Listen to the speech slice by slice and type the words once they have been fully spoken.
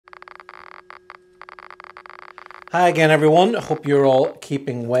Hi again, everyone. I hope you're all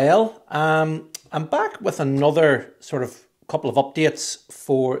keeping well. I'm back with another sort of couple of updates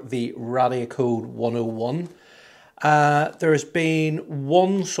for the Radiacode-101. There's been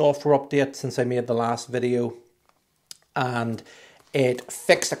one software update since I made the last video, and it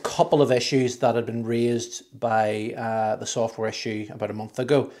fixed a couple of issues that had been raised by the software issue about a month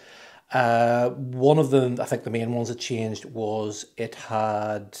ago. One of them, I think the main ones that changed, was it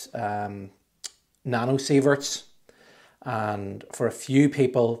had nano sieverts. And for a few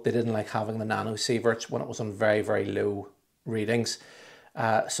people, they didn't like having the nano sieverts when it was on very, very low readings.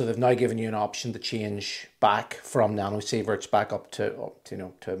 So they've now given you an option to change back from nano sieverts back up to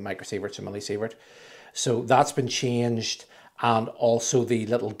microsieverts or millisievert. So that's been changed, and also the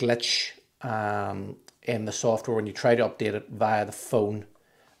little glitch in the software when you try to update it via the phone,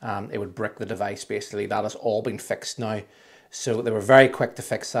 it would brick the device basically. That has all been fixed now. So they were very quick to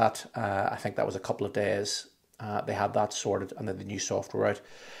fix that. I think that was a couple of days. They had that sorted, and then the new software out.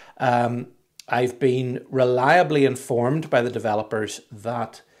 I've been reliably informed by the developers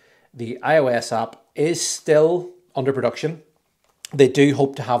that the iOS app is still under production. They do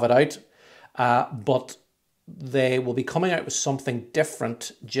hope to have it out, but they will be coming out with something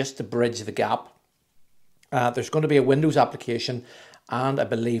different just to bridge the gap. There's going to be a Windows application and I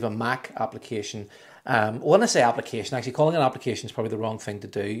believe a Mac application. When I say application, actually calling it an application is probably the wrong thing to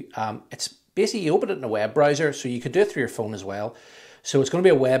do. It's basically, you open it in a web browser, so you could do it through your phone as well. So it's going to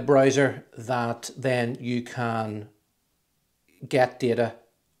be a web browser that then you can get data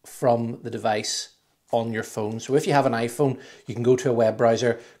from the device on your phone. So if you have an iPhone, you can go to a web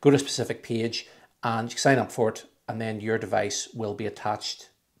browser, go to a specific page, and you can sign up for it, and then your device will be attached,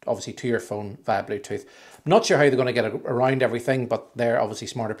 obviously, to your phone via Bluetooth. I'm not sure how they're going to get around everything, but they're obviously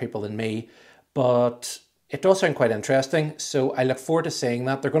smarter people than me. But it does sound quite interesting, so I look forward to seeing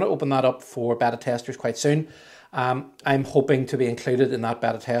that. They're going to open that up for beta testers quite soon. I'm hoping to be included in that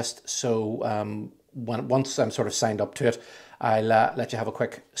beta test, so once I'm sort of signed up to it, I'll let you have a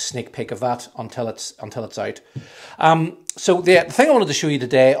quick sneak peek of that until it's out. So the thing I wanted to show you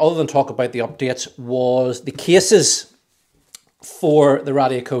today, other than talk about the updates, was the cases for the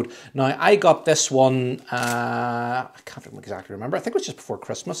Radiacode. Now, I got this one, I can't exactly remember. I think it was just before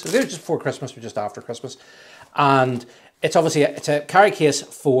Christmas. It was just before Christmas or just after Christmas. And it's obviously, it's a carry case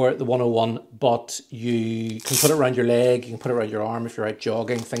for the 101, but you can put it around your leg, you can put it around your arm if you're out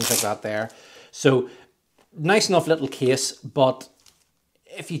jogging, things like that there. So, nice enough little case, but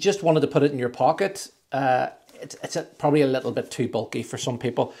if you just wanted to put it in your pocket, it's probably a little bit too bulky for some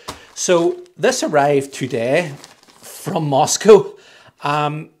people. So, this arrived today from Moscow.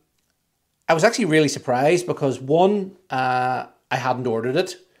 I was actually really surprised because one, I hadn't ordered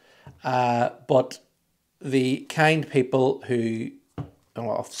it, but the kind people who,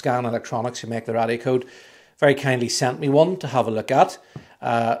 of Scan Electronics, who make the Radiacode, very kindly sent me one to have a look at.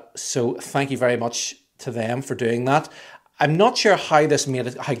 So thank you very much to them for doing that. I'm not sure how this made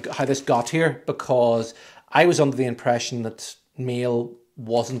it, how this got here, because I was under the impression that mail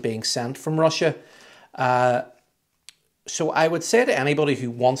wasn't being sent from Russia. So I would say to anybody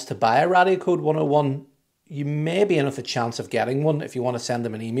who wants to buy a Radiacode-101, you may be in with a chance of getting one if you want to send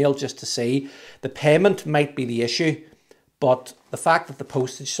them an email just to see. The payment might be the issue, but the fact that the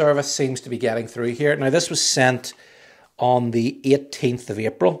postage service seems to be getting through here. Now, this was sent on the 18th of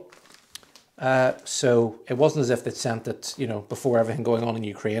April. So it wasn't as if they'd sent it, before everything going on in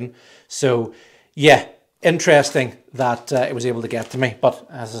Ukraine. So, yeah, interesting that it was able to get to me. But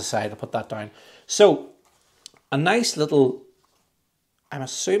as I said, I'll put that down. So, a nice little, I'm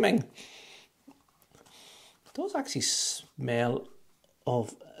assuming, it does actually smell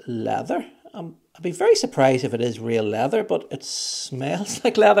of leather. I'd be very surprised if it is real leather, but it smells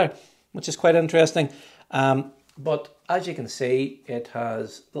like leather, which is quite interesting. But as you can see, it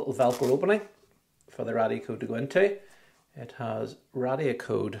has a little Velcro opening for the Radiacode to go into. It has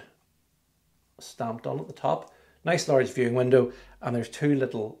Radiacode stamped on at the top. Nice large viewing window, and there's two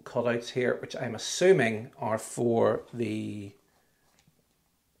little cutouts here, which I'm assuming are for the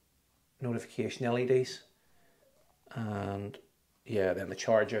notification LEDs. And yeah, then the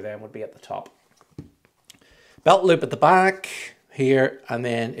charger then would be at the top. Belt loop at the back here, and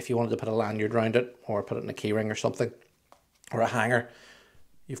then if you wanted to put a lanyard around it or put it in a key ring or something, or a hanger,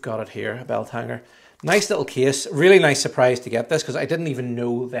 you've got it here, a belt hanger. Nice little case. Really nice surprise to get this, because I didn't even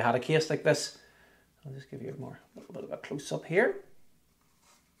know they had a case like this. I'll just give you a little bit of a close-up here.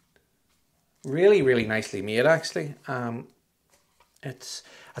 Really, really nicely made, actually. I'd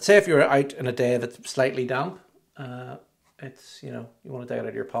say if you're out in a day that's slightly damp, it's, you want to take it out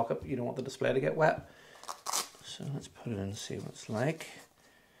of your pocket, but you don't want the display to get wet. So let's put it in and see what it's like.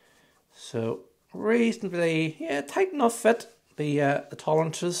 So reasonably, yeah, tight enough fit. The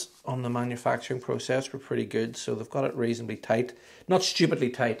tolerances on the manufacturing process were pretty good, so they've got it reasonably tight. Not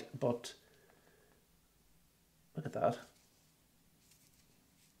stupidly tight, but look at that.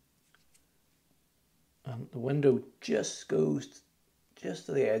 And the window just goes just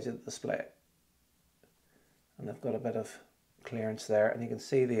to the edge of the display. And they've got a bit of clearance there, and you can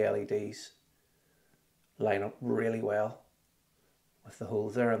see the LEDs line up really well with the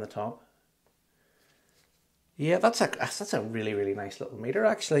holes there on the top. Yeah, that's a really, really nice little meter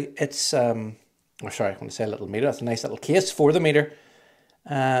actually. It's oh, sorry, I want to say a little meter. That's a nice little case for the meter.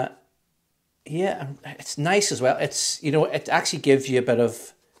 Yeah, it's nice as well. It's, you know, it actually gives you a bit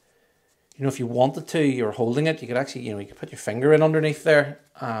of, you know, if you wanted to, you're holding it, you could actually, you know, you could put your finger in underneath there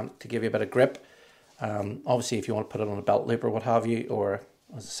to give you a bit of grip. Obviously, if you want to put it on a belt loop or what have you, or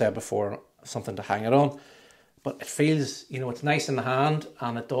as I said before, something to hang it on. But it feels, you know, it's nice in the hand,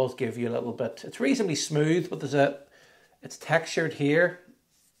 and it does give you a little bit. It's reasonably smooth, but it's textured here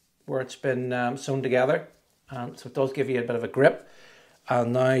where it's been sewn together, and so it does give you a bit of a grip.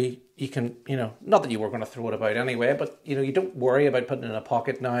 And now you can, you know, not that you were going to throw it about anyway, but you know, you don't worry about putting it in a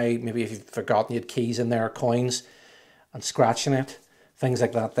pocket now. Maybe if you've forgotten you had keys in there, or coins, and scratching it, things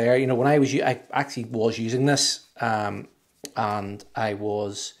like that. There, you know, when I actually was using this, and I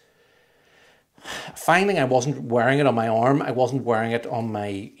was finding I wasn't wearing it on my arm. I wasn't wearing it on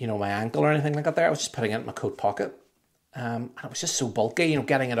my, you know, my ankle or anything like that there. I was just putting it in my coat pocket. And it was just so bulky, you know,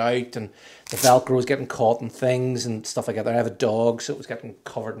 getting it out, and the Velcro was getting caught in things and stuff like that. I have a dog, so it was getting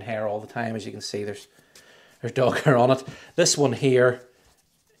covered in hair all the time. As you can see, there's dog hair on it. This one here,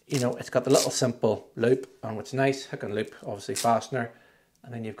 you know, it's got the little simple loop, and what's nice, hook and loop, obviously fastener,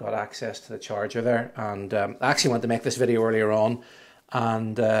 and then you've got access to the charger there. And I actually wanted to make this video earlier on,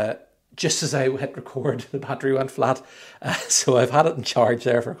 and just as I hit record, the battery went flat. So I've had it in charge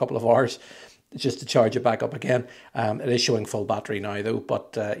there for a couple of hours just to charge it back up again. It is showing full battery now though,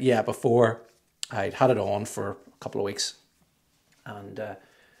 but yeah, before I'd had it on for a couple of weeks, and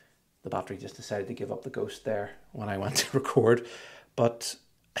the battery just decided to give up the ghost there when I went to record. But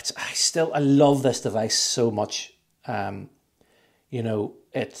I love this device so much. You know,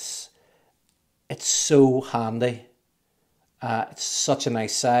 it's so handy. It's such a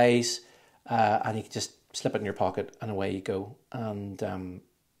nice size, and you can just slip it in your pocket and away you go. And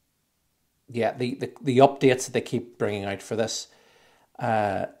yeah, the updates that they keep bringing out for this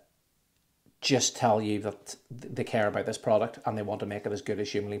just tell you that they care about this product and they want to make it as good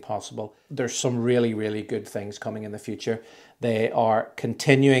as humanly possible. There's some really, really good things coming in the future. They are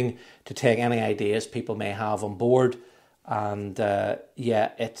continuing to take any ideas people may have on board, and yeah,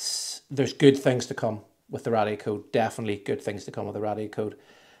 there's good things to come with the Radiacode. Definitely good things to come with the Radiacode.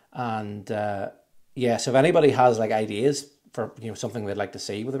 And yeah, so if anybody has like ideas for, you know, something they'd like to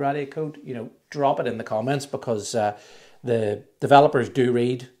see with the Radiacode, you know, drop it in the comments, because the developers do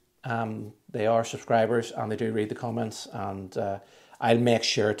read. They are subscribers and they do read the comments, and I'll make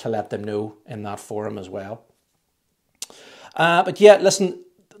sure to let them know in that forum as well. But yeah, listen,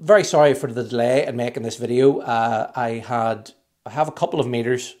 very sorry for the delay in making this video. I have a couple of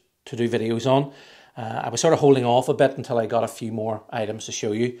meters to do videos on. I was sort of holding off a bit until I got a few more items to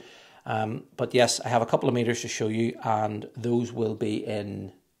show you. But yes, I have a couple of meters to show you, and those will be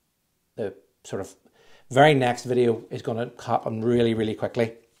in the sort of very next video. Is going to happen really, really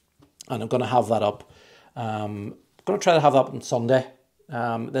quickly. And I'm going to have that up. I'm going to try to have that up on Sunday.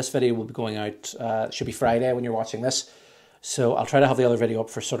 This video will be going out, should be Friday when you're watching this. So I'll try to have the other video up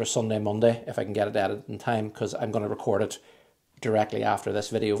for sort of Sunday, Monday, if I can get it edited in time, because I'm going to record it directly after this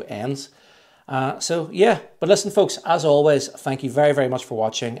video ends. So yeah, but listen folks, as always, thank you very, very much for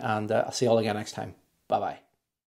watching, and I'll see you all again next time. Bye-bye.